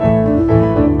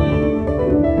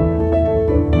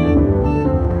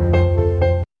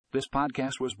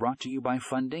podcast was brought to you by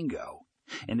Fundingo.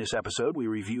 In this episode, we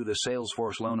review the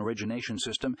Salesforce loan origination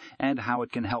system and how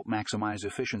it can help maximize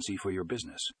efficiency for your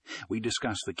business. We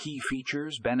discuss the key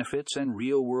features, benefits, and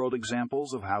real-world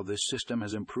examples of how this system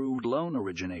has improved loan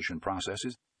origination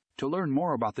processes. To learn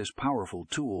more about this powerful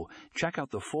tool, check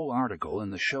out the full article in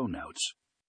the show notes.